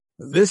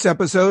This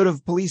episode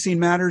of Policing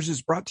Matters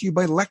is brought to you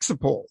by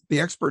Lexipol,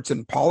 the experts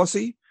in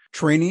policy,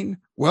 training,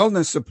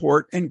 wellness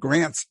support, and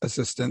grants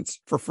assistance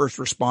for first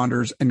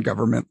responders and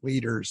government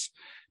leaders.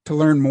 To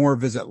learn more,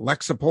 visit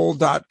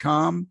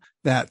Lexipol.com.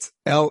 That's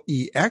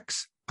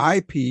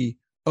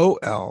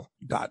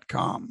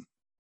Lexipol.com.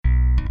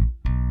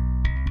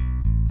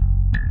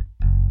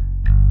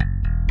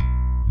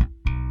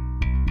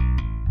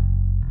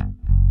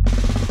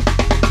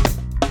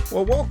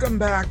 Well, welcome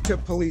back to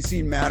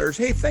Policing Matters.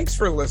 Hey, thanks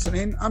for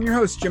listening. I'm your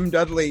host, Jim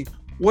Dudley.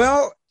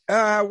 Well,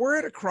 we're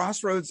at a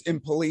crossroads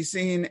in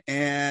policing,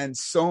 and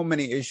so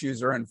many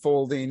issues are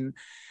unfolding.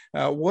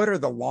 What are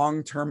the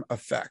long-term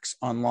effects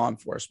on law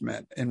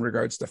enforcement in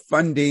regards to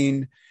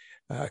funding,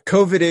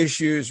 COVID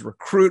issues,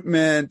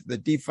 recruitment, the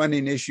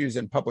defunding issues,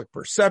 and public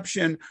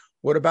perception?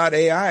 What about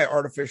AI,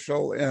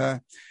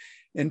 artificial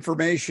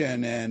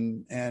information,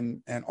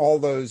 and all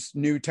those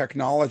new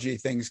technology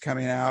things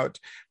coming out?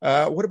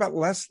 What about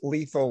less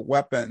lethal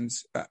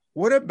weapons?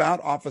 What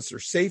about officer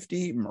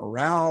safety,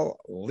 morale,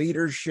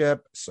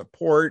 leadership,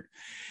 support?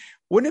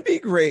 Wouldn't it be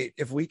great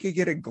if we could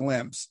get a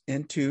glimpse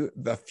into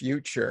the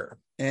future?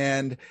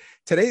 And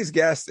today's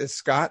guest is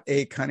Scott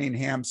A.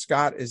 Cunningham.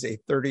 Scott is a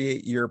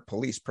 38-year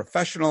police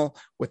professional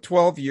with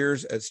 12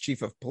 years as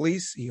chief of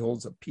police. He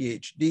holds a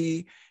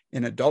PhD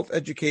in adult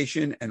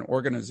education and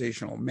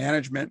organizational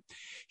management.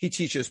 He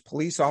teaches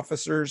police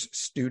officers,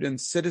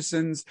 students,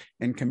 citizens,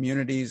 and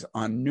communities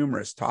on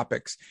numerous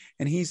topics,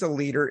 and he's a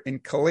leader in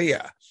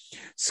CALEA.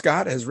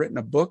 Scott has written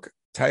a book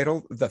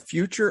titled The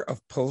Future of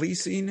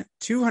Policing,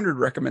 200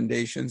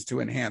 Recommendations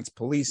to Enhance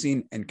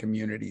Policing and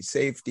Community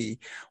Safety.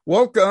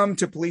 Welcome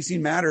to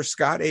Policing Matters,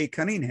 Scott A.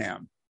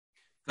 Cunningham.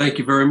 Thank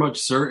you very much,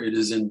 sir. It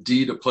is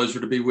indeed a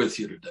pleasure to be with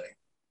you today.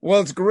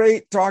 Well, it's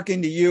great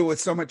talking to you with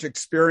so much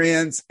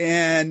experience.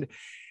 And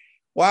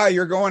wow,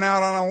 you're going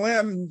out on a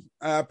limb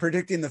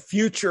predicting the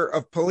future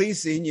of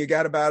policing. You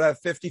got about a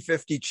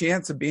 50-50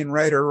 chance of being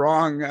right or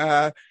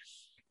wrong.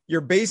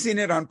 You're basing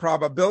it on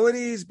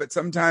probabilities, but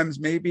sometimes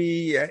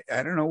maybe, I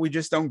don't know, we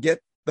just don't get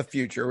the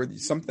future.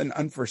 Something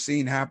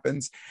unforeseen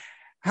happens.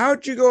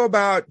 How'd you go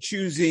about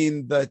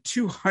choosing the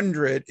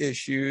 200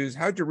 issues?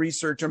 How'd you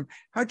research them?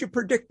 How'd you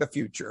predict the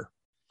future?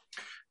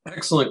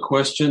 Excellent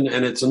question,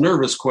 and it's a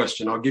nervous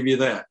question. I'll give you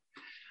that.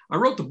 I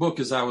wrote the book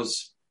as I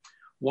was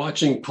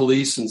watching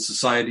police and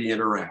society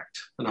interact,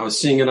 and I was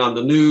seeing it on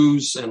the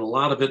news, and a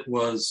lot of it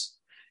was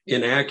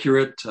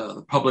inaccurate.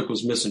 The public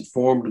was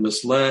misinformed,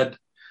 misled,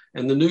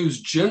 and the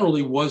news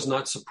generally was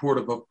not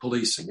supportive of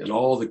policing and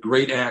all the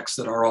great acts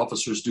that our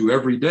officers do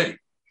every day.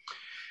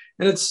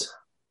 And it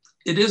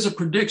is a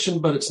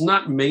prediction, but it's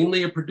not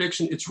mainly a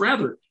prediction. It's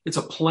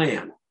a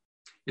plan.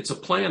 It's a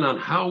plan on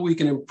how we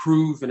can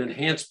improve and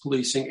enhance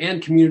policing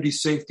and community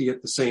safety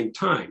at the same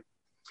time.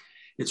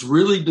 It's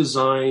really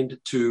designed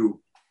to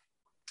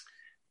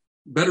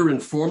better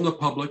inform the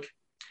public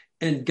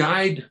and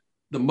guide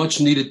the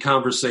much needed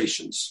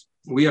conversations.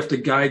 We have to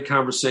guide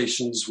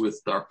conversations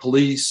with our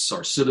police,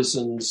 our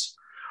citizens,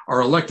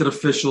 our elected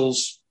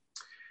officials.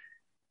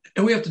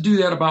 And we have to do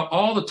that about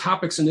all the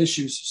topics and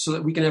issues so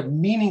that we can have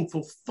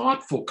meaningful,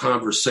 thoughtful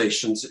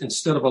conversations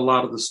instead of a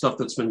lot of the stuff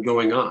that's been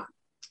going on.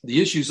 The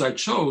issues I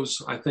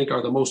chose, I think,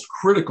 are the most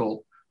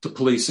critical to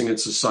policing in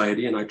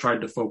society, and I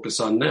tried to focus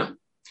on them.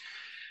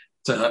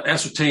 To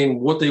ascertain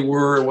what they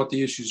were and what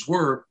the issues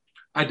were,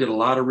 I did a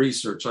lot of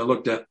research. I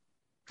looked at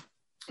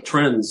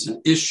trends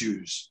and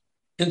issues,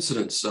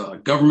 incidents,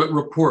 government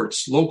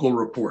reports, local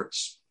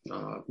reports,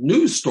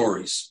 news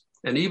stories,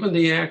 and even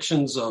the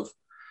actions of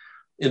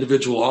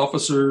individual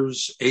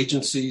officers,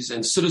 agencies,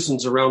 and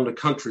citizens around the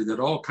country that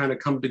all kind of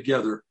come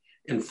together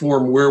and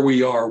form where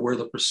we are, where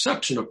the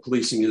perception of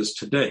policing is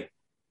today.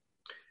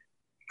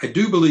 I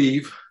do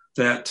believe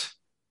that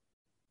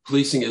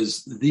policing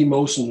is the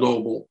most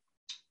noble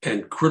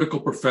and critical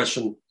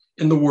profession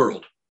in the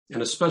world,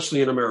 and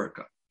especially in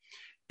America.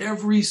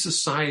 Every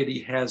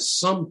society has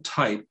some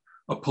type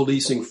of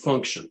policing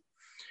function.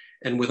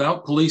 And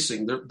without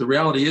policing, the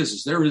reality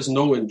is there is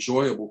no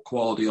enjoyable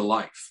quality of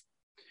life.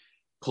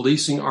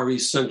 Policing are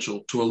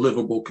essential to a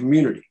livable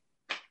community.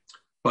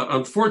 But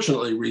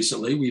unfortunately,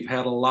 recently, we've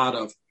had a lot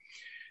of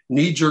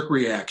knee-jerk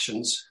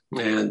reactions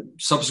and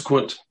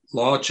subsequent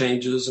law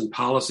changes and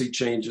policy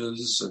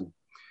changes and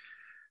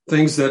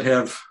things that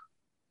have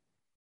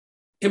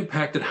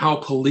impacted how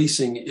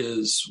policing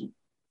is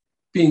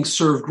being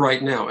served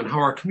right now and how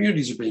our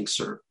communities are being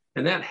served.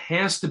 And that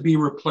has to be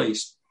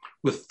replaced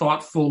with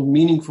thoughtful,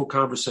 meaningful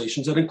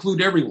conversations that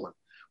include everyone.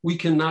 We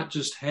cannot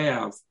just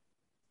have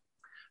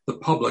the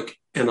public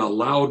and a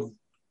loud,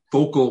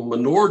 vocal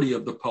minority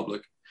of the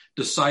public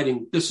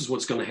deciding this is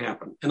what's going to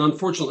happen. And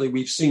unfortunately,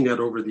 we've seen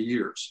that over the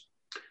years.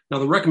 Now,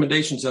 the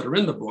recommendations that are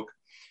in the book,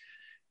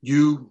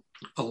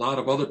 a lot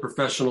of other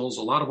professionals,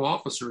 a lot of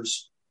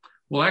officers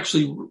will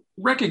actually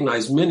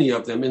recognize many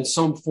of them in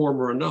some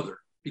form or another,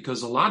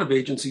 because a lot of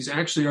agencies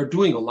actually are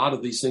doing a lot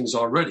of these things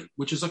already,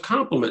 which is a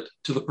compliment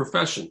to the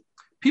profession.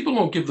 People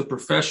don't give the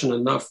profession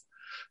enough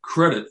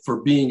credit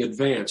for being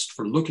advanced,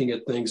 for looking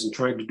at things and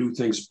trying to do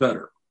things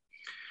better.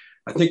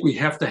 I think we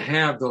have to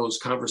have those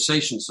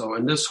conversations. So,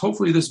 and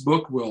hopefully this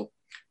book will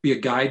be a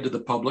guide to the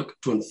public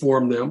to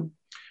inform them,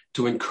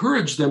 to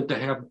encourage them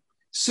to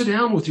sit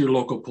down with your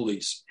local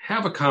police,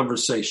 have a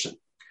conversation.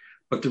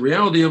 But the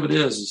reality of it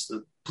is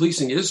that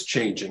policing is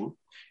changing,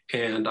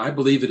 and I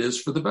believe it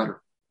is for the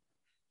better.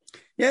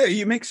 Yeah,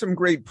 you make some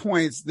great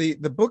points. The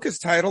book is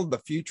titled The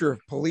Future of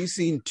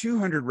Policing,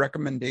 200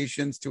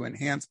 Recommendations to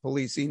Enhance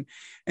Policing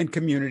and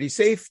Community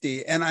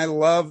Safety. And I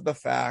love the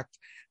fact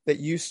that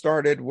you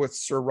started with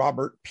Sir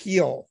Robert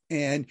Peel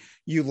and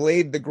you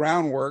laid the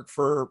groundwork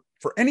for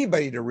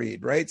anybody to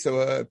read, right?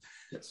 So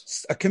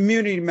a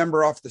community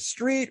member off the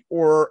street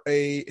or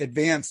a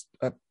advanced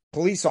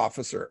police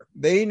officer,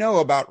 they know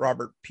about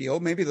Robert Peel.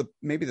 Maybe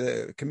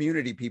the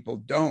community people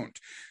don't.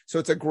 So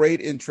it's a great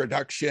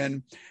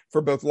introduction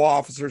for both law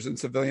officers and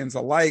civilians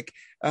alike.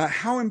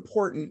 How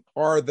important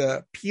are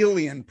the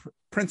Peelian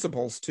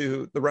principles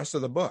to the rest of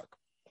the book?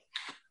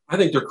 I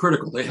think they're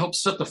critical. They help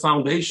set the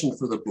foundation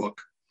for the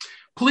book.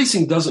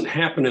 Policing doesn't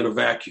happen in a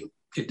vacuum.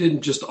 It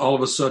didn't just all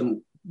of a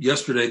sudden,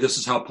 yesterday, this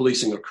is how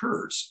policing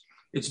occurs.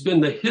 It's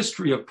been the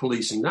history of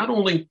policing, not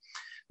only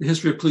the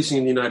history of policing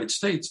in the United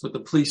States, but the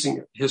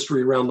policing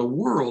history around the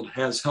world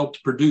has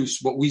helped produce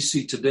what we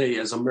see today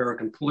as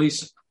American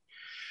policing.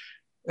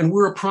 And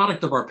we're a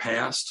product of our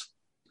past,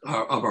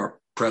 of our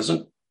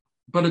present,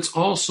 but it's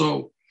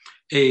also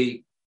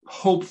a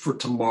hope for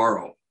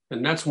tomorrow.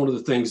 And that's one of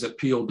the things that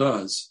Peel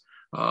does.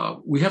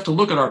 We have to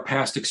look at our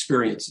past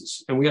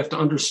experiences and we have to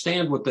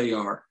understand what they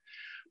are,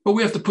 but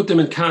we have to put them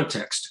in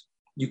context.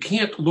 You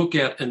can't look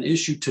at an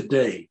issue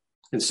today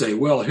and say,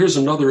 well, here's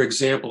another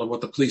example of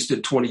what the police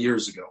did 20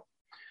 years ago.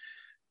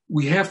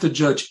 We have to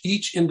judge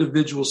each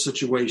individual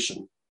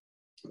situation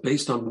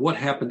based on what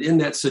happened in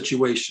that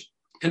situation.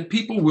 And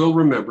people will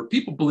remember,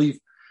 people believe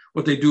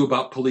what they do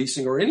about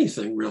policing or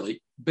anything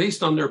really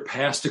based on their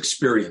past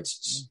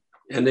experiences.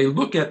 And they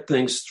look at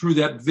things through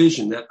that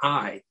vision, that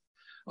eye,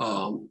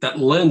 that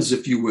lens,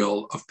 if you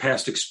will, of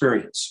past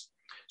experience.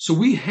 So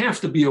we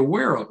have to be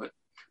aware of it.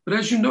 But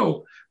as you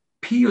know,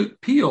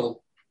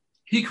 Peel,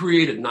 he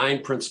created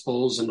 9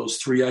 principles and those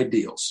 3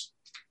 ideals,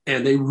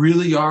 and they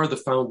really are the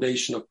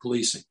foundation of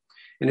policing.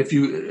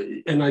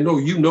 And I know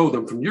you know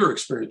them from your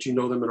experience, you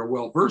know them and are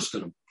well versed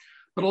in them,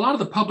 but a lot of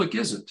the public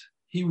isn't.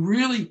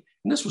 And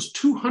this was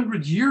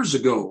 200 years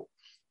ago,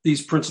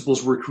 these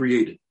principles were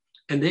created,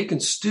 and they can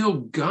still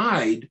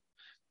guide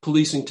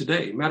policing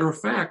today. Matter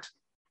of fact,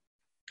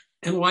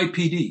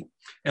 NYPD,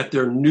 at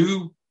their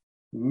new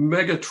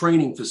mega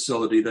training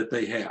facility that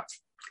they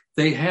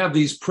have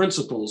these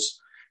principles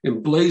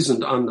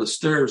emblazoned on the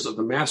stairs of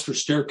the master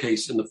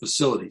staircase in the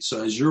facility.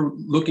 So as you're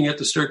looking at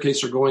the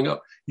staircase or going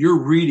up,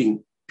 you're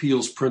reading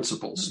Peel's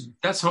principles.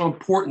 That's how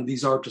important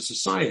these are to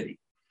society.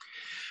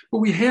 But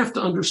we have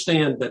to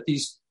understand that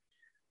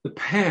the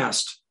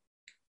past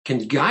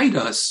can guide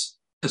us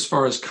as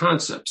far as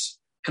concepts.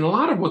 And a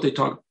lot of what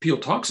Peel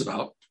talks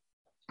about,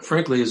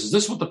 frankly, is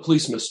this what the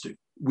police must do?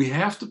 We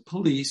have to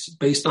police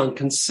based on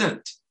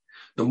consent.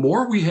 The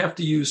more we have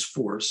to use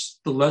force,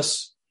 the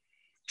less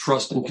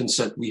trust and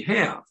consent we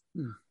have,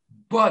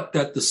 but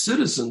that the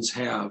citizens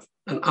have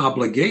an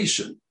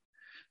obligation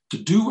to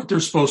do what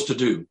they're supposed to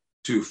do,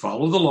 to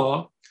follow the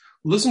law,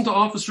 listen to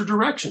officer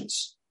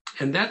directions.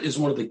 And that is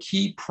one of the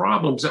key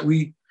problems that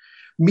we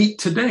meet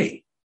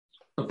today.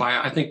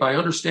 I think by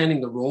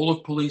understanding the role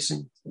of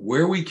policing,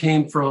 where we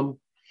came from,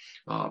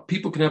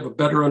 people can have a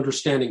better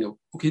understanding of,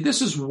 okay,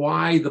 this is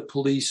why the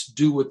police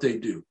do what they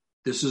do.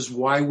 This is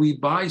why we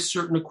buy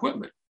certain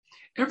equipment.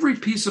 Every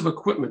piece of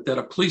equipment that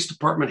a police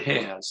department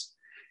has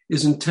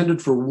is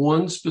intended for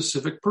one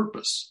specific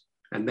purpose,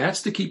 and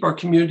that's to keep our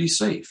community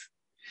safe.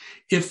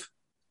 If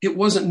it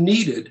wasn't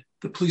needed,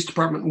 the police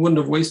department wouldn't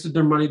have wasted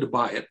their money to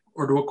buy it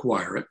or to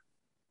acquire it.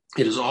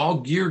 It is all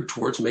geared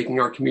towards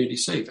making our community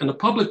safe. And the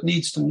public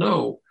needs to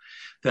know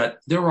that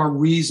there are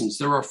reasons,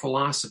 there are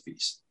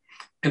philosophies.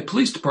 And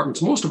police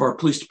departments, most of our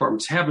police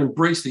departments have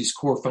embraced these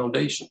core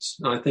foundations.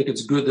 And I think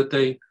it's good that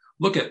they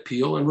look at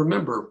Peel and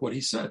remember what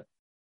he said.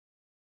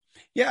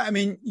 Yeah, I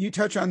mean, you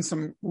touch on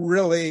some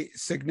really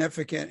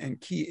significant and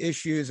key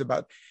issues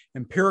about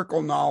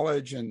empirical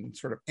knowledge and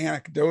sort of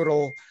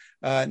anecdotal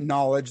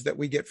knowledge that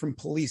we get from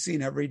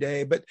policing every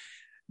day. But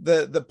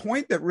the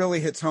point that really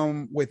hits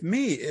home with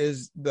me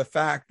is the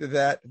fact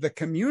that the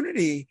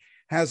community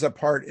has a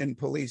part in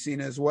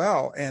policing as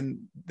well,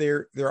 and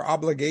their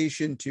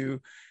obligation to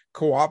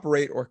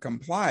cooperate or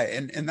comply.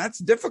 And that's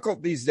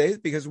difficult these days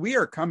because we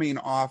are coming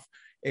off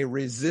a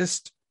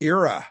resist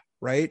era,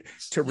 right?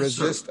 To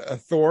resist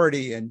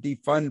authority and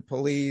defund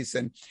police.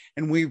 And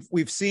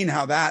we've seen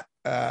how that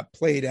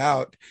played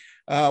out.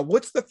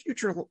 What's the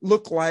future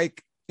look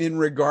like in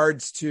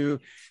regards to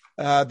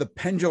the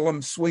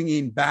pendulum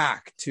swinging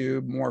back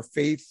to more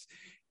faith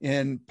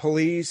in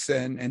police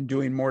and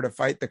doing more to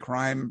fight the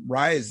crime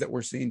rise that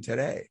we're seeing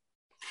today?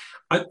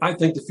 I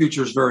think the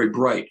future is very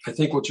bright. I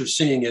think what you're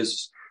seeing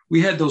is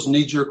we had those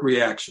knee-jerk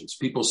reactions.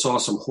 People saw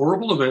some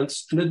horrible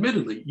events, and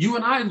admittedly, you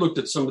and I looked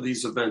at some of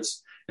these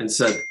events and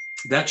said,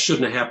 that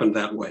shouldn't have happened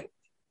that way.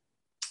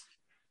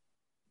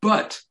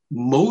 But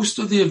most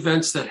of the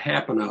events that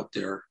happen out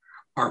there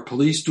are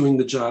police doing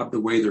the job the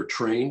way they're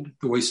trained,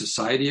 the way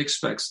society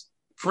expects.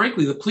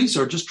 Frankly, the police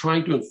are just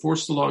trying to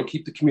enforce the law and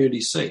keep the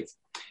community safe.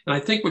 And I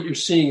think what you're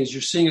seeing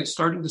is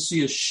starting to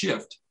see a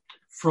shift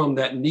from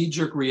that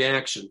knee-jerk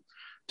reaction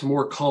to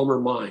more calmer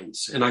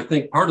minds. And I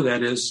think part of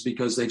that is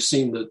because they've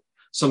seen that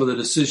some of the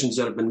decisions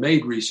that have been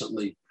made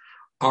recently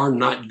are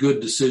not good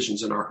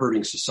decisions and are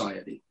hurting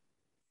society.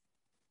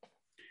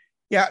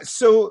 Yeah.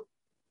 So,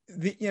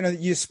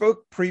 you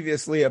spoke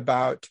previously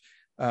about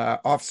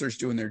officers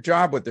doing their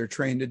job, what they're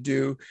trained to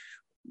do.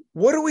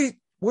 What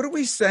are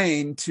we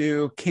saying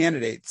to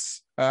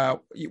candidates?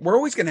 We're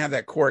always going to have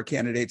that core of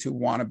candidates who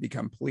want to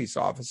become police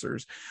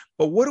officers,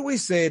 but what do we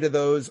say to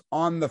those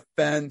on the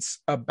fence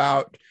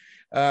about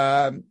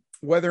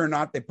whether or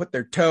not they put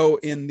their toe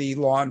in the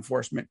law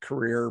enforcement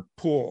career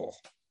pool?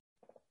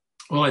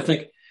 Well, I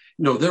think,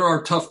 there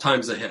are tough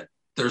times ahead.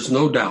 There's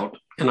no doubt.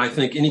 And I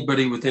think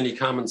anybody with any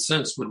common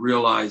sense would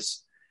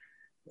realize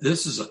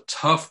this is a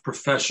tough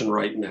profession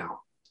right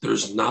now.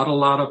 There's not a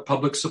lot of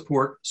public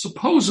support,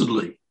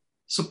 supposedly.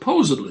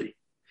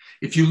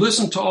 If you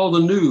listen to all the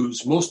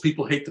news, most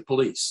people hate the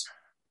police.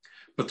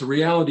 But the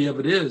reality of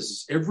it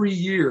is every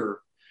year,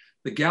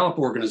 the Gallup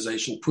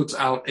organization puts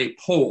out a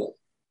poll.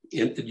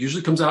 It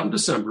usually comes out in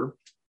December.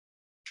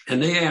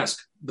 And they ask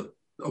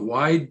a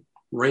wide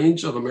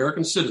range of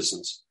American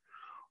citizens,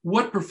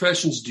 what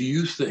professions do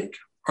you think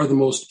are the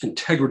most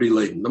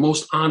integrity-laden, the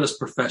most honest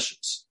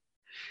professions?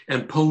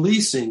 And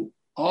policing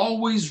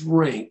always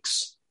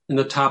ranks in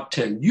the top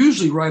 10,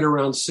 usually right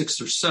around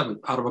 6th or 7th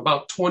out of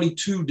about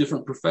 22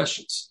 different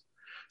professions.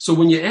 So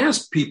when you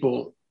ask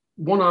people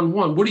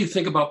one-on-one, what do you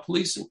think about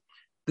policing?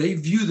 They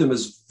view them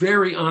as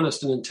very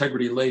honest and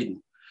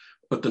integrity-laden.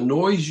 But the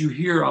noise you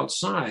hear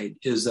outside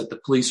is that the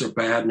police are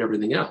bad and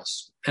everything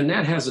else. And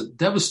that has a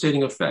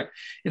devastating effect.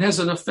 It has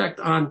an effect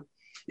on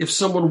if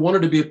someone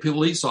wanted to be a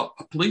police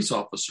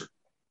officer.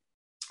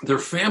 Their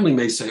family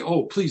may say,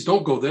 oh, please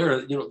don't go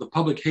there. The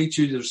public hates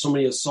you. There's so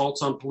many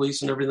assaults on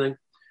police and everything.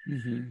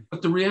 Mm-hmm.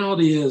 But the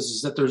reality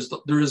is that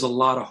there is a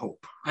lot of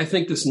hope. I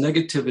think this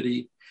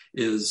negativity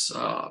is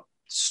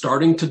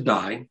starting to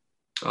die.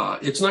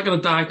 It's not going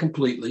to die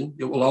completely.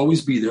 It will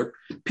always be there.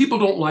 People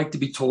don't like to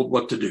be told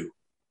what to do.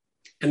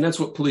 And that's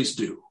what police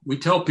do. We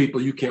tell people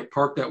you can't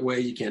park that way.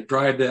 You can't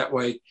drive that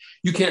way.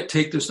 You can't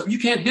take this stuff. You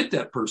can't hit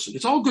that person.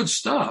 It's all good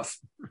stuff,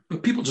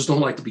 but people just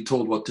don't like to be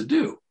told what to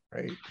do.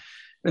 Right.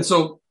 And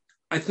so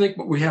I think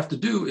what we have to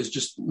do is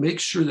just make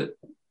sure that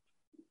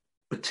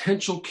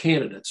potential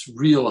candidates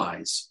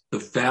realize the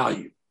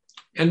value,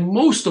 and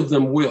most of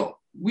them will.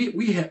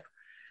 We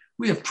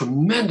have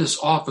tremendous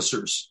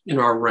officers in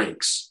our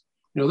ranks.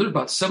 There are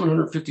about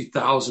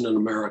 750,000 in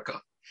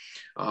America,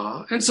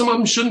 and some of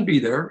them shouldn't be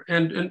there.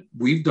 And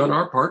we've done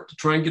our part to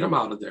try and get them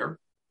out of there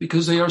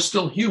because they are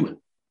still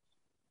human.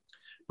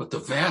 But the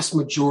vast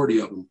majority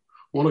of them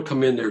want to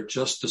come in there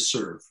just to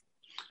serve,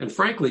 and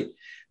frankly,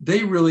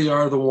 they really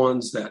are the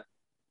ones that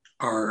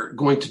are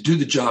going to do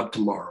the job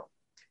tomorrow.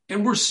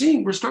 And we're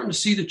starting to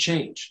see the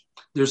change.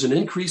 There's an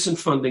increase in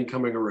funding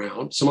coming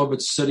around. Some of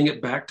it's setting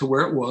it back to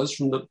where it was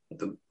from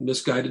the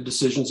misguided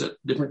decisions that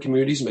different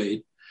communities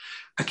made.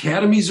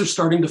 Academies are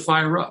starting to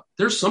fire up.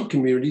 There's some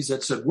communities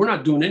that said, we're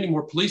not doing any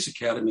more police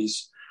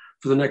academies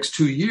for the next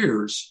 2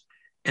 years.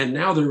 And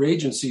now their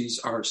agencies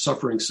are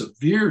suffering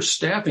severe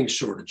staffing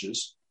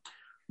shortages,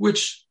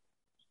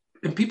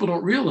 and people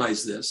don't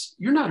realize this,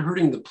 you're not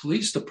hurting the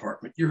police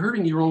department. You're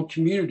hurting your own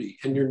community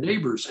and your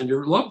neighbors and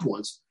your loved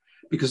ones,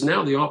 because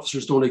now the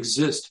officers don't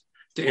exist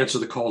to answer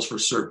the calls for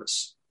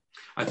service.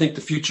 I think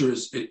the future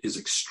is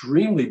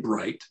extremely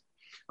bright.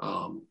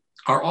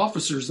 Our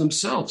officers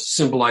themselves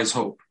symbolize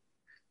hope.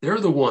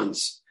 They're the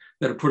ones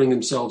that are putting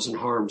themselves in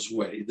harm's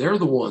way. They're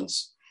the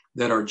ones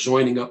that are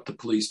joining up the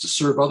police to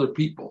serve other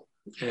people.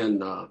 And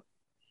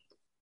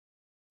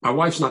my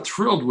wife's not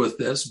thrilled with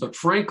this, but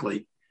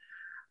frankly,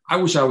 I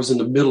wish I was in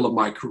the middle of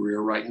my career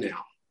right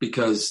now,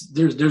 because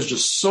there's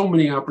just so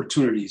many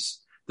opportunities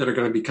that are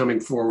going to be coming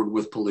forward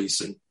with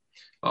policing.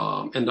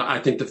 And I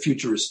think the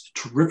future is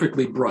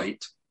terrifically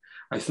bright.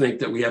 I think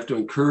that we have to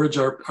encourage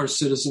our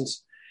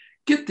citizens,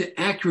 get the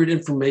accurate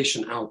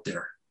information out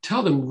there.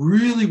 Tell them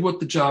really what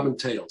the job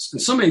entails.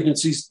 And some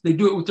agencies, they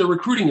do it with their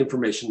recruiting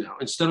information now.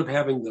 Instead of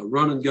having the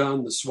run and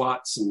gun, the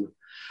SWATs, and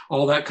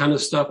all that kind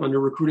of stuff on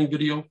their recruiting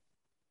video,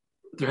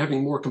 they're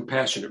having more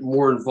compassionate,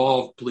 more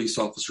involved police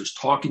officers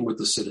talking with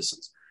the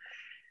citizens.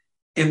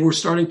 And we're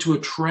starting to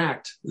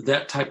attract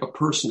that type of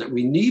person that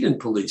we need in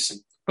policing.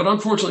 But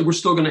unfortunately, there's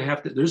still going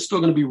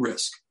to be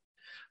risk.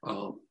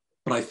 But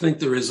I think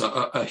there is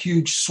a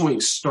huge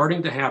swing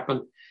starting to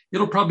happen.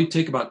 It'll probably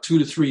take about 2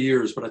 to 3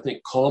 years, but I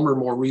think calmer,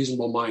 more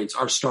reasonable minds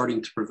are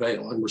starting to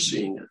prevail, and we're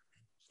seeing it.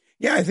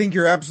 Yeah, I think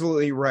you're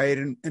absolutely right.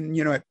 And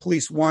at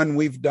Police One,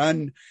 we've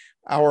done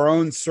our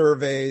own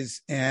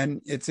surveys,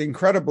 and it's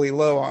incredibly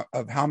low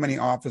of how many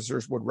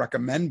officers would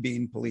recommend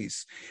being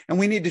police. And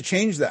we need to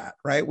change that,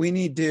 right?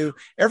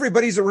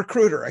 Everybody's a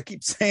recruiter. I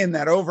keep saying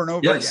that over and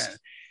over again.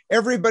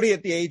 Everybody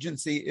at the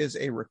agency is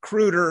a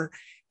recruiter.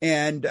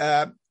 And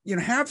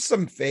have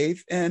some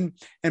faith and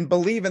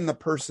believe in the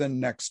person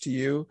next to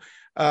you.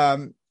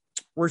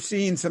 We're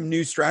seeing some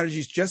new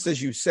strategies, just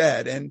as you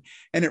said, and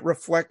it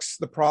reflects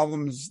the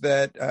problems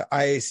that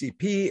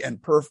IACP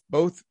and PERF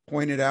both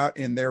pointed out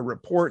in their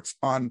reports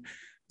on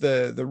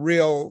the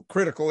real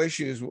critical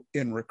issues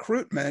in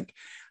recruitment.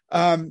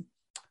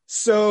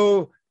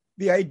 So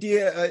the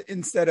idea,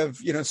 instead of,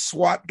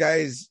 SWAT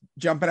guys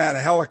jumping out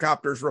of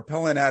helicopters,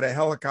 rappelling out of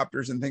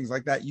helicopters and things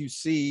like that, you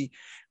see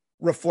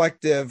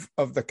reflective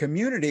of the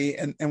community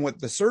and what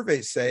the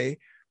surveys say.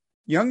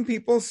 Young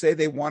people say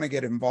they want to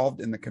get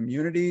involved in the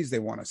communities. They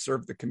want to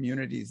serve the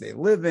communities they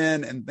live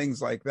in and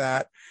things like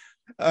that.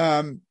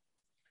 In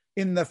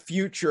the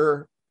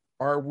future,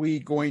 are we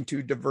going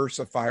to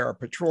diversify our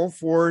patrol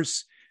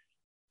force?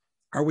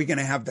 Are we going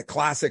to have the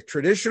classic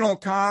traditional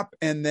cop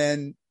and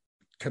then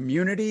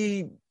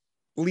community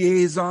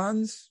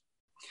liaisons?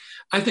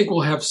 I think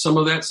we'll have some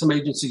of that. Some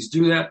agencies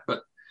do that,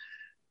 but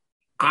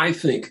I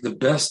think the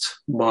best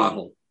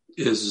model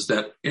is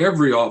that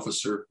every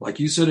officer, like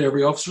you said,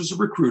 every officer is a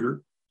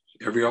recruiter,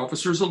 every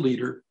officer is a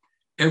leader,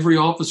 every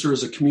officer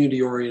is a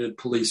community-oriented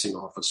policing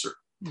officer.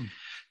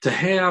 To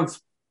have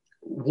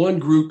one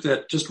group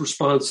that just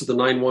responds to the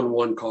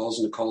 911 calls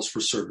and the calls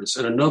for service,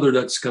 and another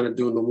that's kind of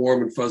doing the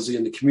warm and fuzzy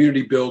and the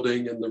community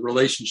building and the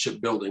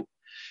relationship building,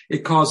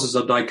 it causes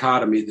a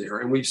dichotomy there.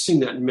 And we've seen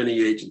that in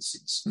many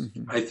agencies.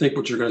 I think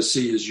what you're going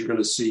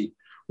to see,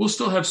 we'll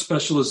still have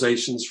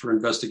specializations for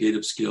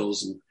investigative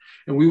skills, and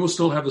we will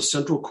still have a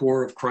central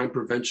core of crime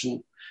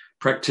prevention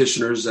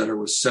practitioners that are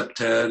with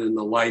CPTED and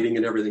the lighting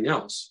and everything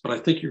else. But I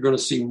think you're going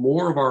to see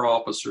more of our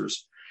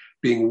officers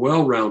being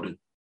well-rounded.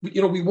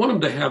 We want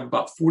them to have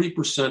about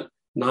 40%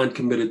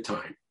 non-committed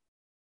time.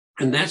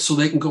 And that's so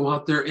they can go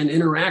out there and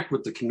interact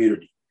with the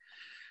community.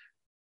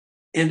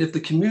 And if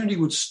the community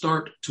would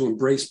start to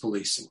embrace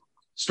policing,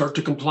 start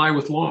to comply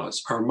with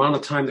laws, our amount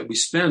of time that we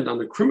spend on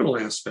the criminal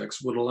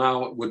aspects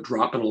would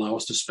drop and allow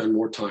us to spend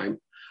more time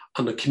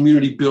on the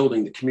community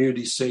building, the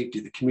community safety,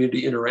 the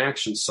community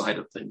interaction side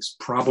of things,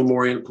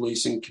 problem-oriented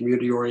policing,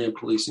 community-oriented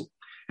policing,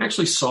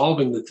 actually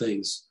solving the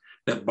things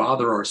that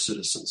bother our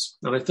citizens.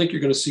 And I think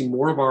you're going to see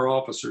more of our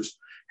officers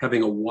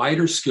having a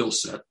wider skill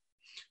set.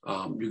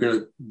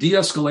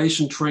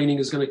 De-escalation training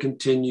is going to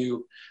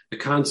continue. The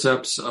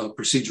concepts of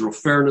procedural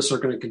fairness are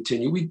going to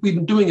continue. We've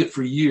been doing it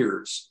for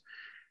years.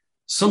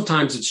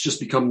 Sometimes it's just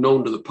become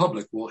known to the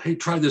public. Well, hey,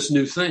 try this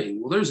new thing.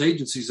 Well, there's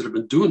agencies that have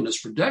been doing this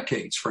for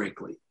decades,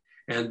 frankly.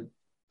 And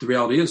the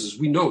reality is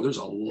we know there's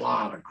a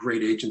lot of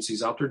great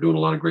agencies out there doing a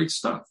lot of great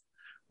stuff.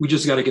 We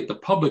just got to get the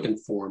public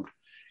informed.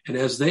 And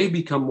as they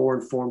become more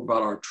informed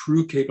about our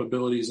true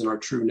capabilities and our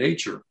true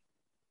nature,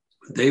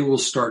 they will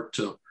start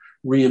to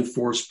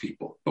reinforce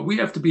people. But we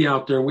have to be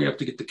out there and we have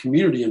to get the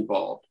community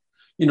involved.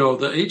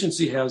 The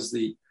agency has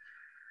the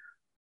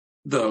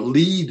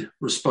lead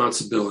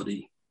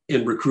responsibility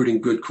in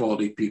recruiting good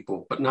quality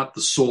people, but not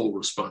the sole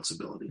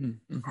responsibility.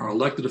 Our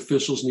elected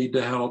officials need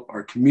to help.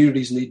 Our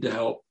communities need to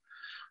help.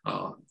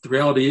 The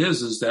reality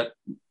is that,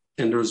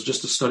 and there was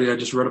just a study I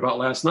just read about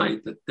last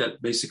night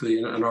that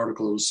basically an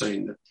article was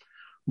saying that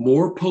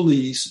more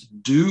police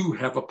do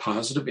have a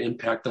positive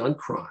impact on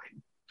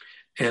crime,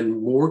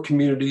 and more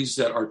communities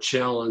that are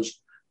challenged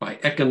by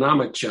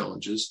economic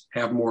challenges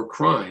have more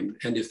crime.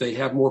 And if they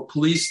have more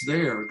police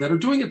there that are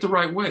doing it the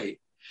right way,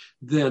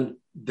 then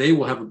they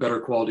will have a better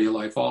quality of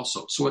life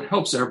also. So it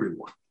helps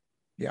everyone.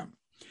 Yeah.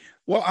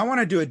 Well, I want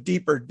to do a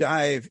deeper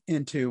dive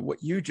into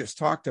what you just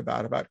talked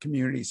about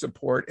community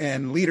support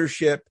and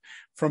leadership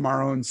from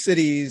our own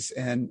cities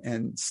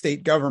and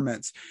state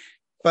governments.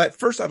 But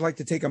first, I'd like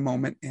to take a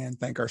moment and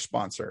thank our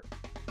sponsor.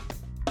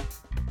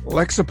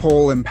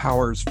 Lexipol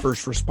empowers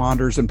first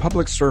responders and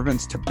public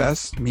servants to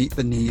best meet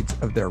the needs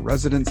of their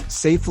residents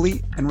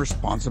safely and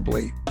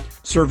responsibly.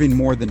 Serving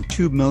more than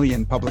 2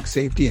 million public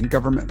safety and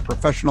government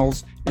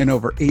professionals in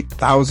over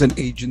 8,000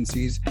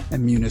 agencies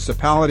and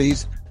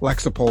municipalities,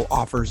 Lexipol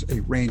offers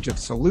a range of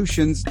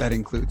solutions that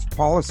includes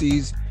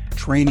policies,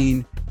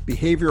 training,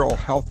 behavioral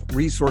health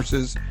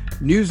resources,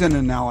 news and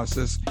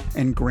analysis,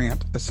 and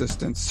grant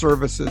assistance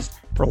services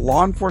for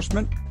law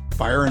enforcement,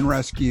 fire and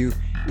rescue,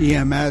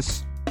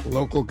 EMS,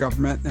 local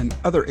government, and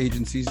other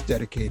agencies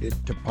dedicated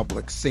to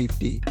public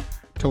safety.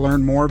 To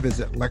learn more,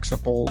 visit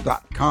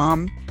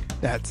Lexipol.com.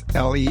 That's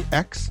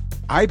Lexipol.com.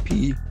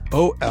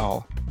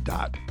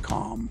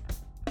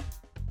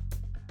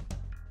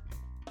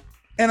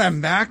 And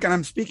I'm back, and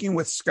I'm speaking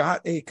with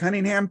Scott A.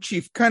 Cunningham,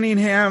 Chief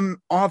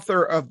Cunningham,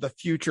 author of The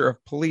Future of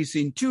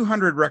Policing,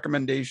 200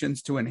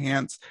 Recommendations to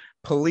Enhance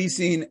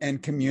Policing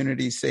and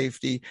Community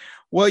Safety.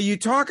 Well, you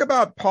talk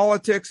about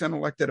politics and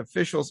elected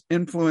officials'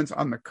 influence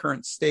on the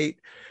current state.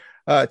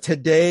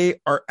 Today,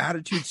 are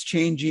attitudes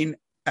changing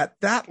at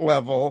that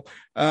level?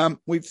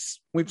 We've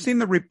seen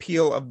the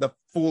repeal of the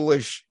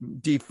foolish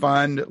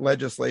defund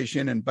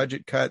legislation and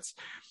budget cuts.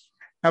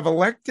 Have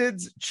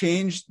electeds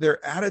changed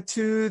their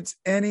attitudes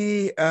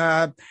any?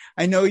 I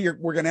know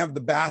we're going to have the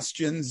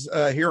bastions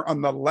here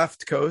on the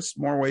left coast,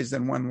 more ways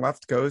than one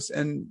left coast,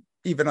 and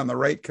even on the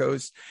right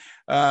coast.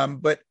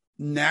 But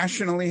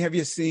nationally, have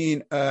you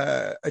seen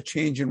a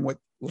change in what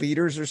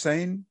leaders are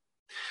saying?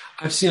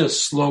 I've seen a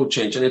slow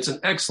change, and it's an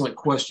excellent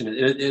question. And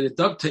it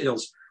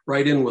dovetails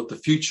right in with the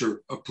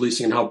future of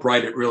policing and how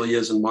bright it really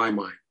is in my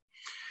mind.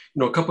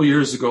 A couple of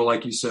years ago,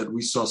 like you said,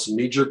 we saw some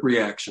knee-jerk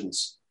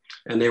reactions,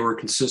 and they were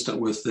consistent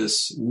with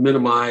this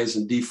minimize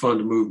and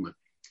defund movement.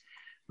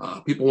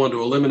 People wanted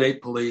to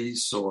eliminate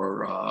police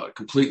or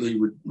completely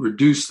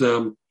reduce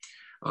them.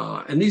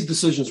 And these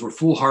decisions were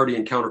foolhardy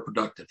and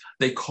counterproductive.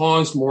 They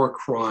caused more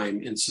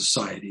crime in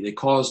society. They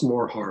caused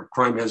more harm.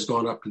 Crime has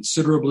gone up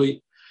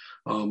considerably.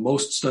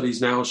 Most studies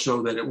now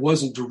show that it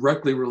wasn't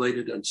directly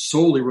related and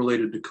solely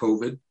related to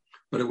COVID,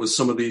 but it was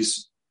some of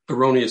these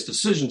erroneous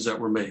decisions that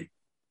were made.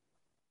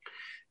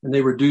 And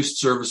they reduced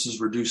services,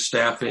 reduced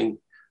staffing,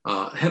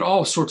 had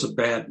all sorts of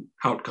bad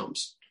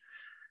outcomes.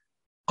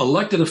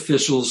 Elected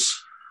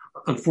officials,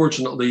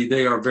 unfortunately,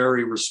 they are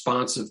very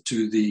responsive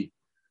to the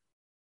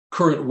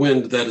current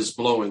wind that is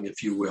blowing,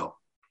 if you will.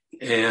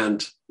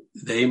 And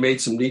they made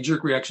some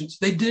knee-jerk reactions.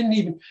 They didn't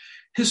even,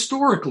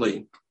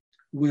 historically,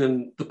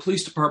 when the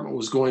police department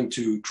was going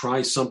to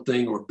try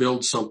something or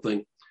build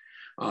something,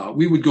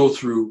 we would go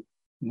through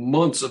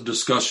months of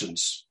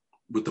discussions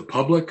with the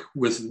public,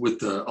 with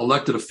the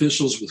elected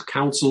officials, with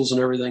councils and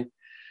everything.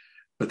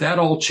 But that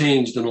all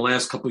changed in the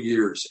last couple of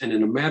years. And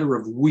in a matter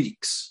of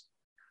weeks,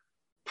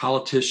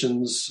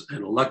 politicians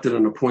and elected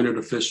and appointed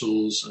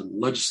officials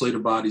and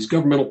legislative bodies,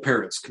 governmental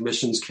parents,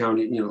 commissions,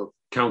 county,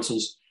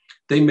 councils,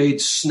 they made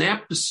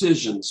snap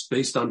decisions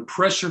based on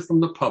pressure from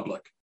the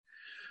public,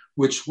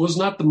 which was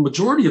not the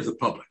majority of the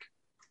public.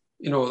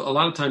 A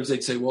lot of times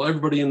they'd say, well,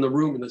 everybody in the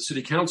room in the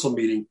city council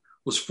meeting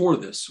was for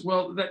this.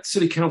 Well, that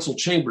city council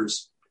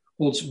chambers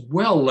holds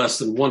well less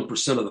than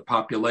 1% of the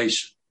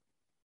population.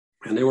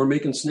 And they were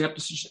making snap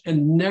decisions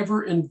and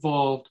never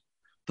involved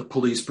the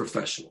police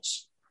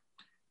professionals.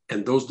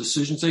 And those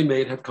decisions they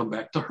made have come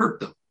back to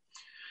hurt them.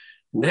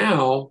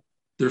 Now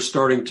they're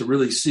starting to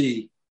really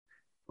see,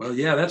 well,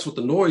 yeah, that's what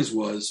the noise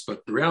was.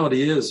 But the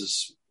reality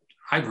is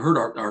I've heard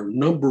our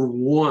number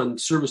one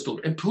service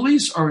delivery, and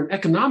police are an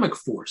economic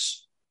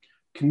force.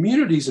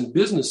 Communities and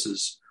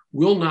businesses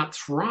will not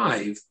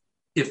thrive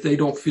if they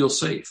don't feel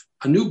safe.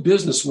 A new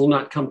business will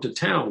not come to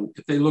town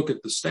if they look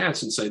at the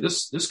stats and say,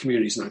 this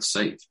community is not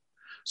safe.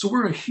 So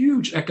we're a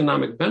huge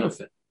economic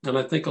benefit. And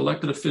I think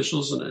elected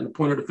officials and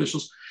appointed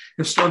officials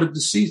have started to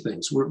see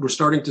things. We're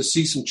starting to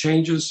see some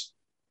changes.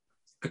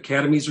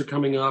 Academies are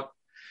coming up.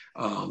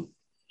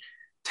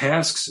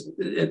 Tasks,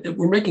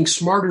 we're making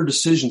smarter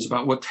decisions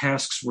about what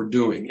tasks we're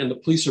doing, and the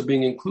police are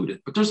being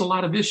included. But there's a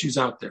lot of issues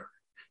out there.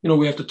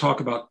 We have to talk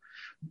about,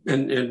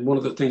 and one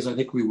of the things I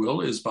think we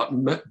will is about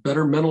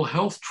better mental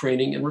health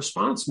training and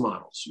response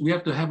models. We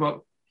have to have a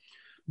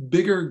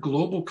bigger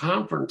global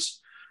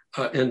conference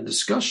and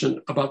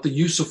discussion about the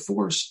use of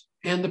force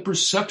and the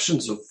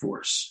perceptions of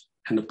force.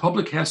 And the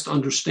public has to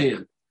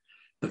understand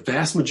the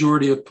vast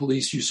majority of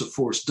police use of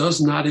force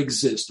does not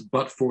exist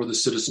but for the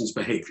citizens'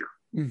 behavior.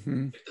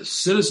 Mm-hmm. If the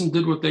citizen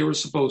did what they were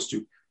supposed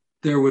to,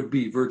 there would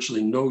be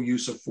virtually no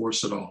use of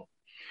force at all.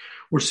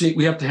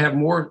 We have to have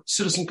more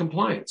citizen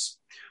compliance.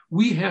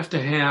 We have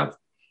to have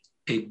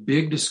a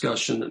big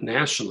discussion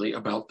nationally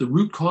about the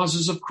root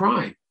causes of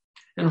crime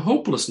and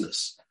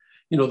hopelessness.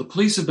 The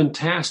police have been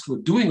tasked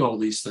with doing all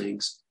these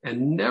things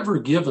and never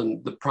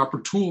given the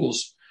proper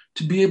tools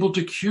to be able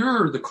to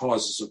cure the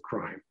causes of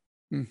crime.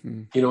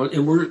 Mm-hmm.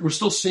 And we're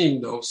still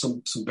seeing, though,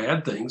 some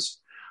bad things.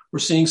 We're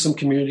seeing some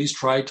communities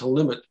try to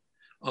limit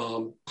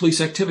police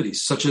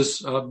activities, such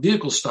as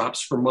vehicle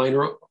stops for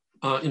minor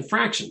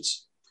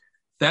infractions.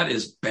 That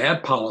is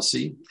bad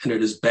policy, and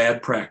it is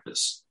bad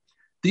practice.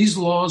 These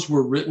laws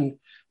were written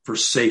for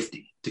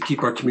safety, to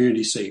keep our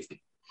community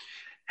safety.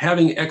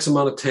 Having X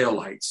amount of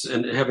taillights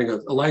and having a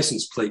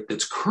license plate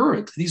that's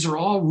current, these are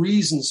all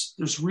reasons.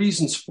 There's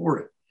reasons for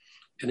it.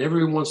 And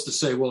everyone wants to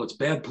say, well, it's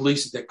bad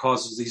policing that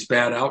causes these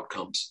bad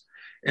outcomes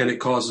and it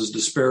causes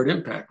disparate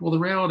impact. Well, the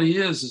reality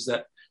is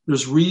that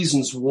there's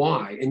reasons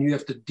why, and you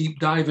have to deep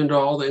dive into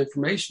all the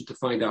information to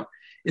find out.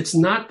 It's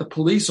not the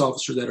police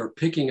officer that are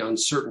picking on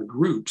certain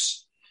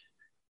groups.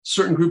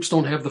 Certain groups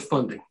don't have the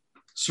funding.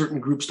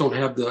 Certain groups don't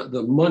have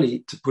the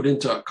money to put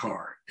into a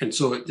car. And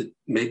so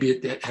maybe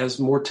it has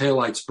more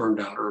taillights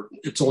burned out, or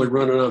it's only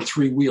running on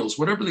 3 wheels,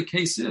 whatever the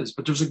case is.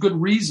 But there's a good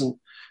reason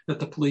that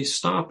the police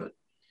stop it.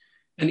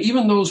 And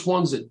even those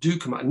ones that do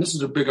come out, and this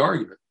is a big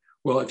argument.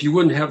 Well, if you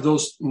wouldn't have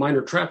those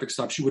minor traffic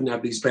stops, you wouldn't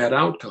have these bad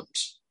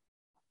outcomes.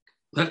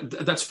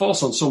 That's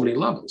false on so many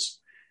levels.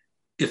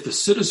 If the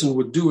citizen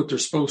would do what they're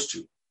supposed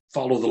to,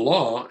 follow the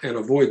law and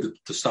avoid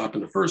the stop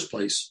in the first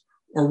place,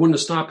 or when the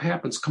stop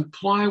happens,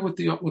 comply with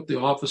what the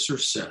officer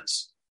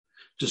says.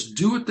 Just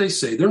do what they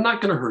say. They're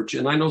not going to hurt you.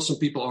 And I know some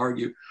people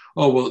argue,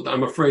 oh, well,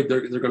 I'm afraid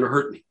they're going to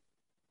hurt me.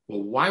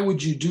 Well, why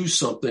would you do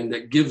something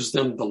that gives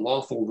them the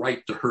lawful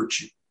right to hurt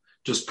you?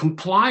 Just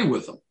comply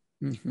with them.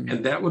 Mm-hmm.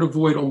 And that would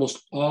avoid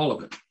almost all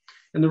of it.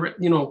 And,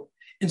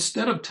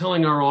 instead of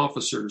telling our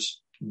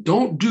officers,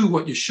 don't do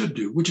what you should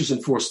do, which is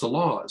enforce the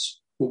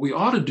laws, what we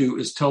ought to do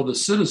is tell the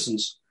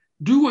citizens,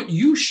 do what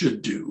you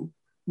should do,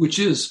 which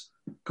is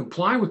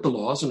comply with the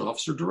laws and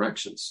officer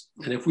directions.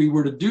 And if we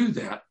were to do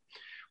that,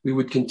 we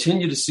would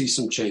continue to see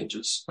some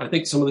changes. I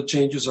think some of the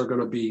changes are going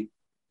to be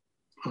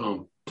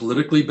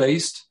politically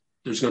based.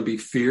 There's going to be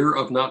fear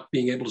of not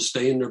being able to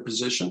stay in their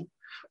position.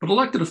 But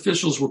elected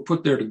officials were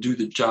put there to do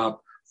the job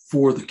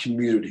for the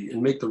community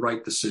and make the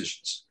right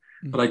decisions.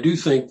 Mm-hmm. But I do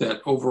think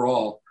that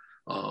overall,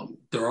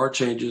 there are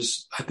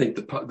changes. I think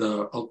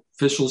the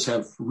officials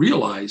have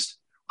realized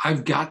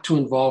I've got to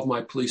involve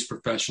my police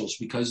professionals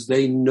because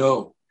they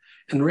know.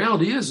 And the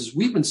reality is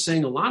we've been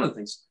saying a lot of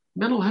things.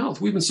 Mental health,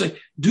 we've been saying,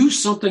 do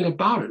something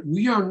about it.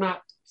 We are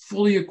not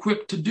fully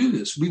equipped to do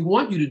this. We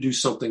want you to do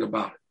something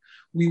about it.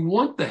 We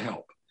want the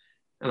help.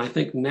 And I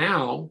think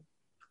now,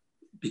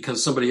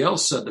 because somebody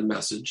else said the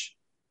message,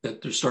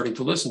 that they're starting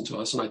to listen to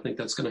us. And I think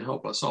that's going to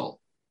help us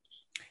all.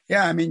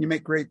 Yeah, I mean, you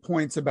make great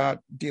points about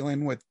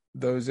dealing with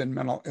those in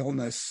mental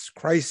illness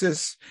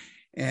crisis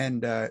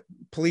and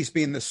police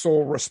being the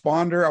sole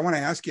responder. I want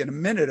to ask you in a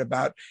minute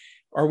about,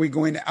 are we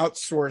going to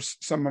outsource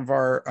some of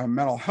our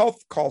mental health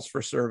calls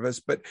for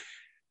service? But,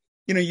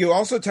 you know, you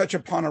also touch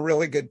upon a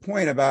really good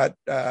point about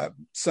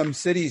some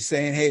cities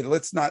saying, hey,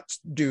 let's not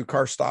do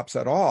car stops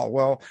at all.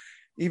 Well,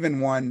 even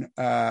one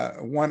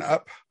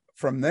up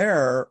from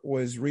there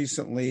was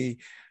recently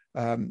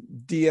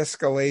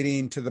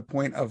de-escalating to the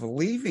point of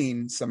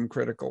leaving some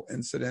critical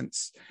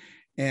incidents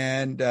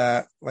and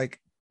like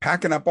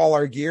packing up all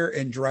our gear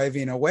and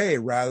driving away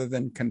rather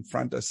than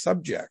confront a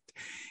subject.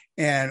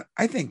 And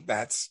I think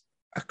that's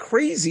a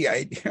crazy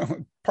idea,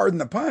 pardon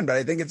the pun, but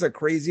I think it's a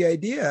crazy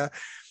idea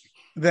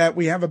that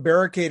we have a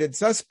barricaded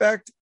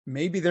suspect.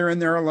 Maybe they're in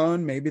there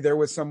alone, maybe they're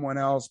with someone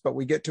else, but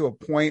we get to a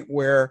point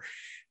where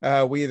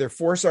we either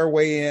force our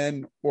way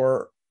in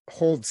or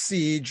hold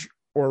siege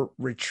or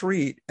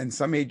retreat. And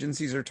some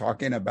agencies are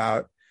talking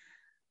about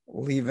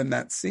leaving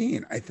that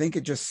scene. I think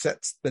it just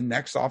sets the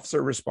next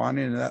officer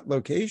responding to that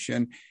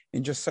location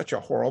in just such a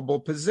horrible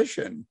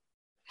position.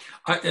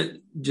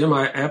 Jim,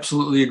 I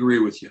absolutely agree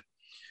with you.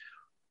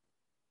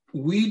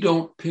 We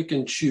don't pick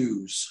and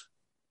choose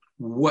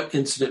what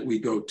incident we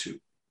go to.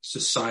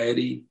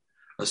 Society,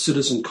 a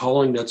citizen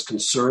calling that's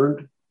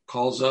concerned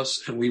calls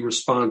us, and we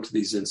respond to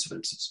these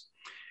incidences.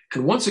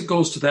 And once it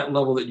goes to that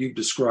level that you've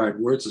described,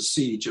 where it's a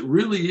siege, it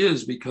really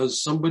is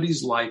because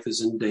somebody's life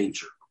is in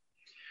danger.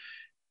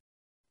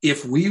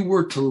 If we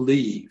were to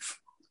leave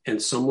and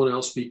someone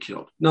else be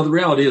killed. Now, the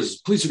reality is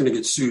police are going to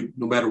get sued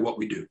no matter what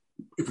we do.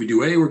 If we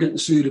do A, we're getting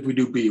sued. If we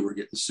do B, we're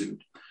getting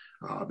sued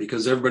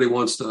because everybody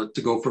wants to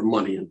go for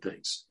money and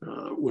things.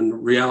 When the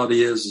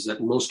reality is that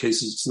in most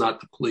cases, it's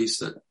not the police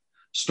that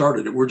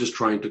started it. We're just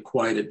trying to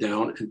quiet it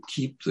down and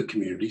keep the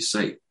community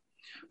safe.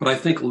 But I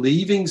think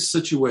leaving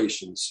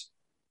situations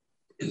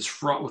is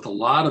fraught with a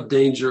lot of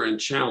danger and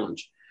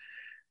challenge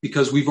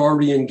because we've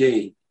already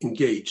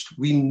engaged.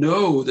 We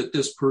know that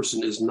this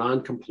person is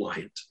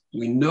non-compliant.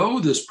 We know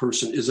this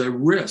person is a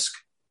risk.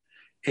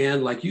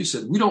 And like you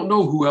said, we don't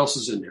know who else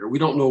is in there. We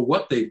don't know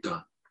what they've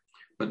done.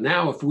 But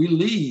now if we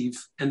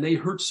leave and they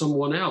hurt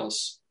someone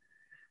else,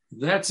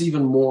 that's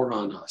even more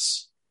on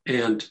us.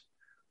 And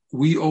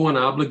we owe an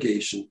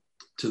obligation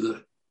to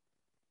the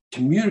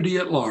community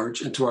at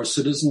large and to our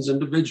citizens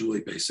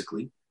individually,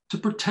 basically, to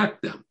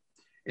protect them.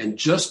 And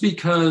just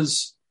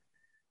because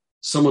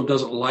someone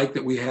doesn't like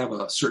that we have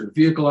a certain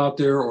vehicle out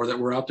there or that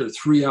we're out there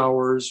 3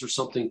 hours or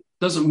something,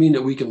 doesn't mean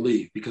that we can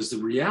leave. Because the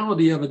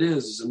reality of it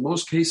is in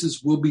most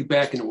cases, we'll be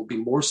back and it will be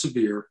more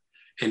severe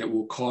and it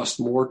will cost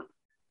more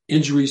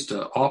injuries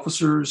to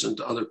officers and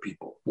to other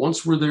people.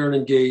 Once we're there and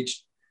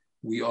engaged,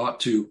 we ought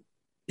to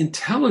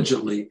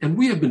intelligently, and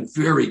we have been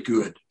very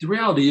good. The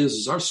reality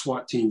is our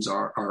SWAT teams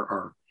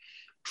are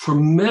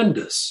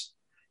tremendous.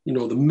 You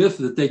know, the myth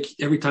that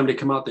every time they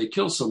come out, they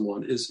kill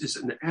someone is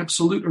an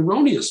absolute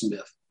erroneous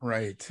myth.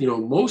 Right. You know,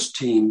 most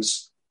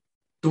teams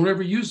don't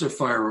ever use their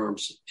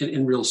firearms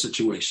in real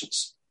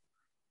situations.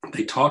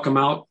 They talk them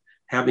out.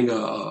 Having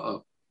a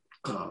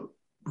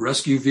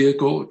rescue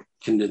vehicle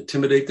can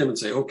intimidate them and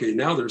say, okay,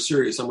 now they're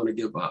serious. I'm going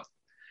to give up.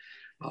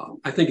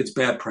 I think it's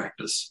bad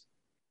practice.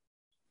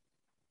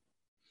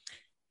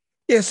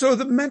 Yeah. So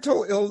the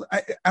mental ill,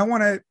 I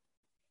want to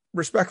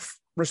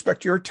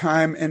respect your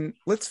time, and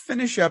let's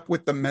finish up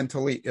with the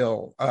mentally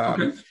ill.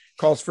 Okay.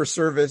 Calls for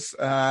service.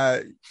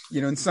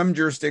 You know, in some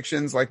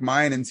jurisdictions like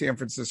mine in San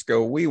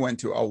Francisco, we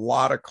went to a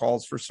lot of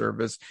calls for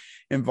service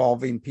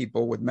involving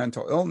people with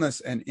mental illness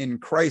and in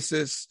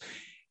crisis,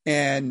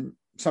 and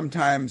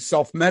sometimes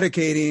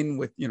self-medicating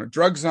with, you know,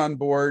 drugs on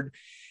board.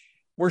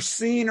 We're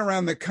seeing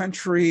around the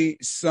country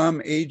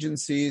some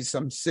agencies,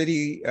 some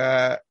city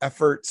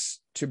efforts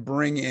to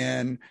bring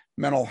in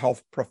mental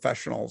health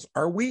professionals.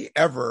 Are we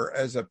ever,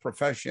 as a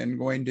profession,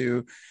 going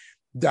to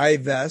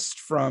divest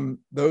from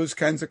those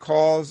kinds of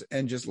calls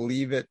and just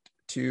leave it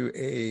to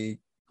a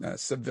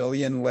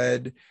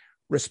civilian-led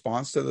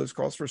response to those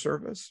calls for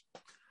service?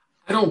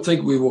 I don't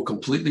think we will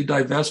completely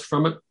divest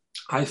from it.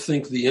 I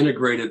think the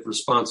integrated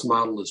response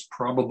model is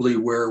probably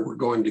where we're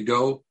going to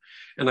go.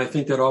 And I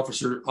think that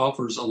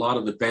offers a lot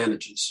of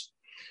advantages.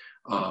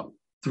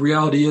 The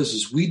reality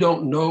is we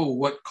don't know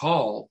what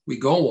call we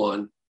go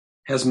on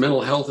has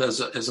mental health as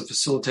a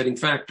facilitating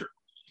factor.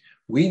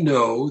 We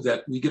know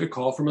that we get a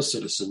call from a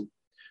citizen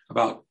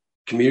about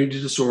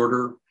community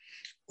disorder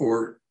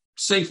or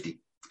safety.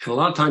 And a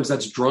lot of times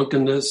that's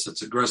drunkenness,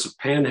 that's aggressive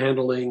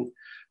panhandling,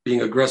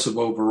 being aggressive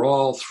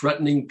overall,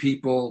 threatening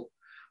people.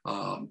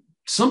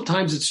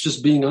 Sometimes it's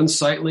just being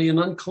unsightly and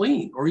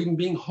unclean, or even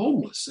being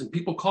homeless. And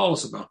people call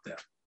us about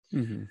that.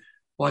 Mm-hmm.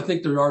 Well, I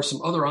think there are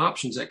some other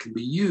options that can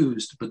be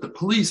used, but the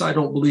police, I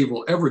don't believe,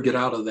 will ever get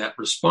out of that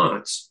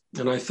response.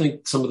 And I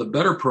think some of the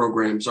better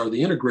programs are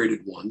the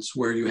integrated ones,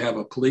 where you have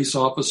a police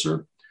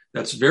officer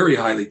that's very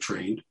highly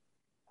trained,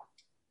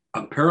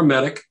 a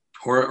paramedic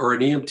or an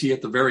EMT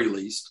at the very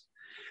least,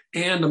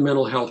 and a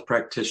mental health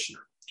practitioner.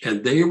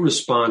 And they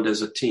respond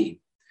as a team.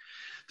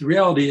 The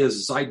reality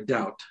is I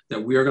doubt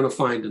that we are going to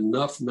find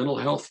enough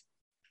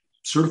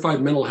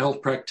certified mental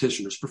health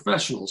practitioners,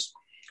 professionals,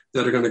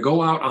 that are going to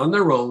go out on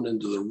their own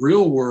into the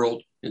real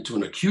world, into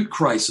an acute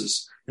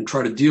crisis, and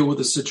try to deal with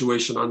the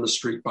situation on the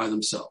street by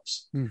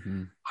themselves.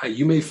 Mm-hmm.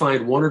 You may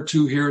find one or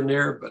two here and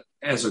there, but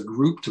as a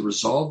group to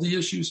resolve the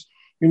issues,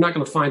 you're not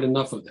going to find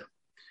enough of them.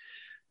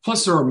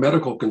 Plus, there are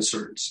medical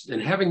concerns,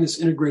 and having this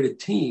integrated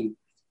team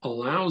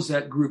allows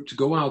that group to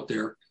go out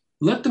there,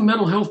 let the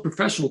mental health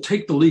professional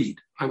take the lead.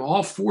 I'm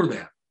all for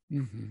that.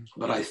 Mm-hmm.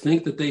 But I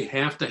think that they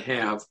have to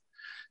have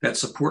that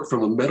support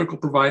from a medical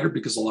provider,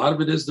 because a lot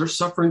of it is they're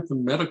suffering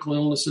from medical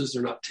illnesses.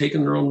 They're not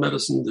taking their own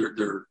medicine.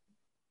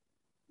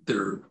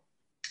 They're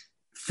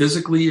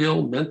physically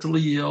ill,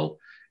 mentally ill,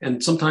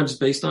 and sometimes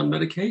based on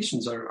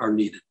medications are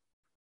needed.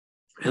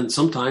 And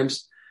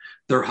sometimes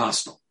they're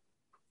hostile.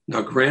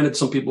 Now, granted,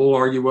 some people will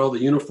argue, well, the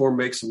uniform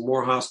makes them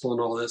more hostile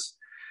and all this.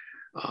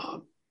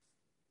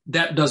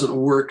 That doesn't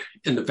work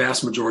in the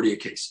vast majority of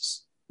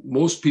cases.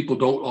 Most people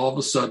don't all of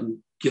a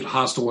sudden get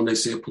hostile when they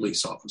see a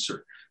police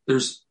officer.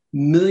 There's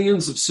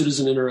millions of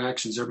citizen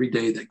interactions every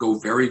day that go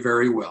very,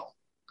 very well,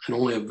 and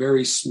only a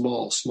very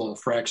small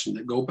fraction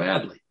that go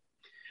badly.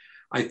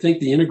 I think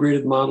the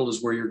integrated model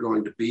is where you're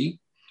going to be.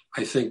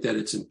 I think that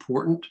it's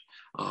important.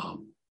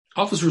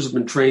 Officers have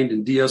been trained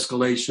in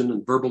de-escalation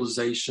and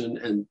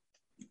verbalization and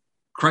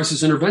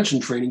crisis intervention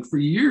training for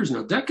years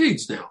now,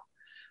 decades now.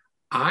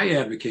 I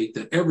advocate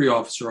that every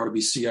officer ought to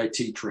be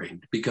CIT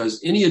trained,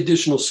 because any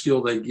additional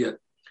skill they get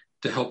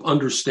to help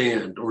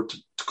understand or to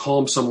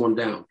calm someone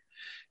down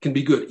can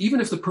be good,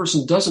 even if the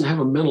person doesn't have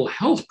a mental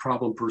health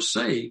problem per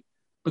se,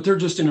 but they're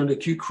just in an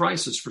acute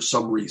crisis for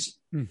some reason.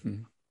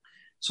 Mm-hmm.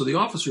 So the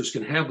officers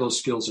can have those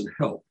skills and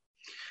help.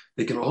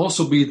 They can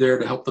also be there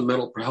to help the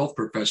mental health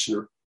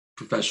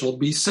professional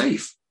be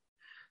safe.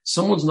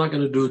 Someone's not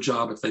going to do a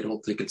job if they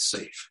don't think it's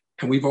safe.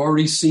 And we've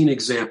already seen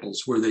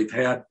examples where they've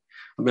had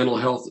a mental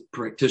health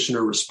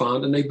practitioner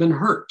respond and they've been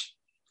hurt.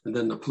 And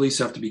then the police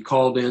have to be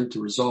called in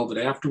to resolve it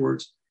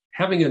afterwards.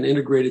 Having an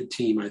integrated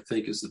team, I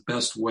think, is the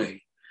best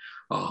way.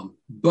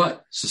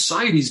 But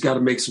society's got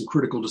to make some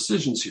critical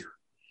decisions here.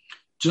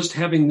 Just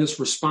having this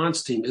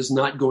response team is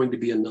not going to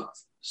be enough.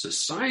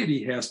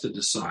 Society has to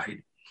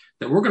decide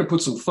that we're going to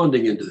put some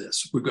funding into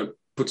this. We're going to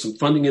put some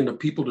funding into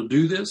people to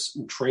do this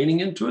and training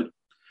into it,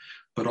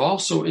 but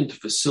also into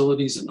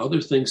facilities and other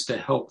things to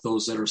help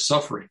those that are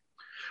suffering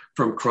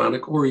from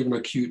chronic or even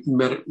acute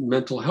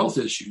mental health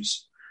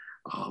issues.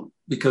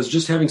 Because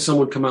just having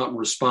someone come out and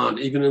respond,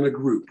 even in a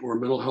group or a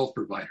mental health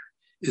provider,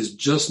 is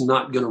just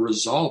not going to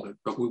resolve it.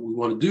 But what we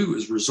want to do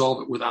is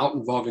resolve it without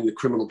involving the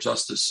criminal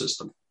justice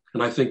system.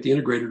 And I think the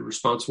integrated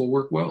response will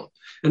work well.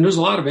 And there's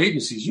a lot of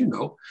agencies,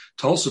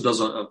 Tulsa does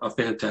a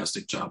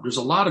fantastic job. There's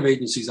a lot of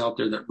agencies out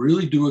there that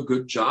really do a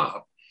good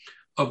job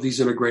of these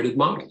integrated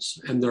models.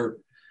 And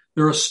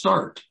they're a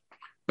start.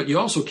 But you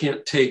also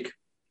can't take,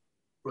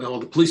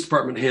 the police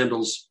department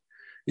handles,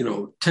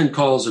 10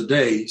 calls a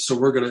day. So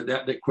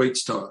that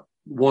equates to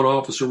one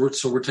officer.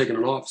 So we're taking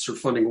an officer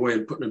funding away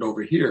and putting it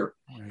over here,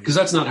 because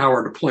that's not how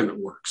our deployment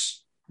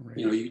works.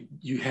 Right.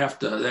 You have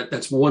to,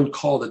 that's one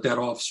call that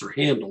officer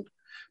handled,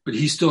 but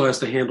he still has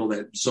to handle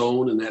that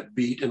zone and that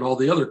beat and all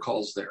the other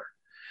calls there.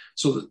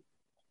 So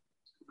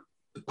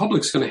the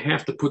public's going to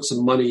have to put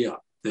some money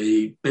up.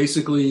 They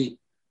basically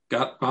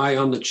got by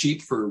on the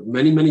cheap for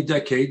many, many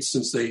decades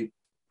since they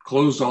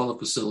closed all the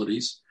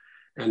facilities.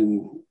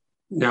 And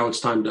now it's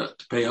time to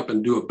pay up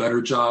and do a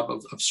better job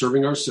of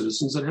serving our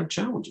citizens that have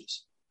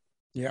challenges.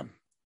 Yeah.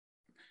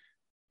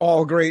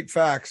 All great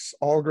facts,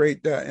 all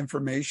great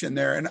information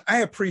there. And I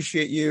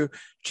appreciate you,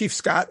 Chief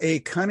Scott A.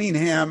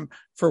 Cunningham,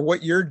 for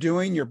what you're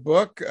doing, your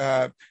book,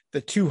 The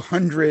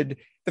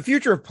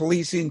Future of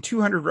Policing,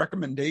 200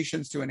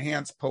 Recommendations to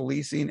Enhance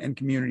Policing and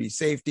Community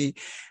Safety.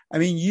 I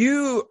mean,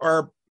 you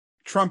are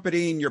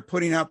trumpeting, you're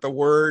putting out the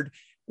word.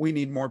 We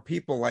need more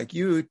people like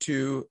you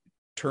to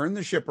turn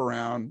the ship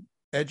around,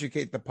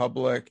 educate the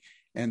public,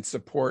 and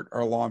support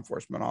our law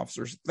enforcement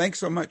officers. Thanks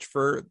so much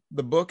for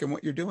the book and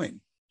what you're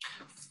doing.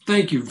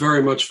 Thank you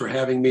very much for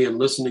having me and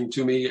listening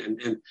to me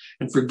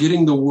and for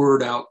getting the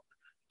word out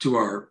to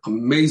our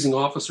amazing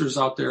officers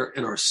out there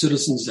and our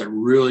citizens that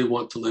really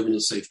want to live in a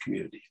safe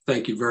community.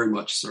 Thank you very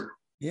much, sir.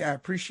 Yeah, I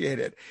appreciate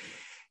it.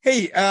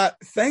 Hey,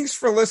 thanks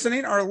for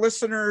listening. Our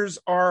listeners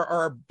are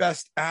our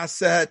best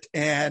asset,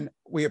 and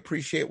we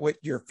appreciate what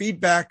your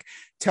feedback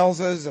tells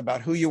us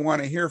about who you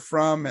want to hear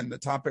from and the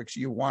topics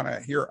you want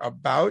to hear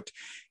about.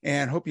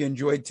 And hope you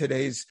enjoyed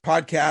today's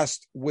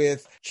podcast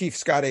with Chief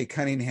Scott A.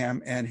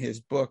 Cunningham and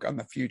his book on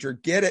the future.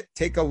 Get it,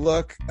 take a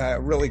look,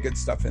 really good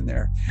stuff in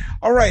there.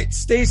 All right,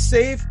 stay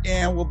safe,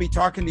 and we'll be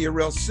talking to you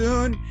real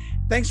soon.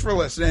 Thanks for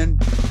listening.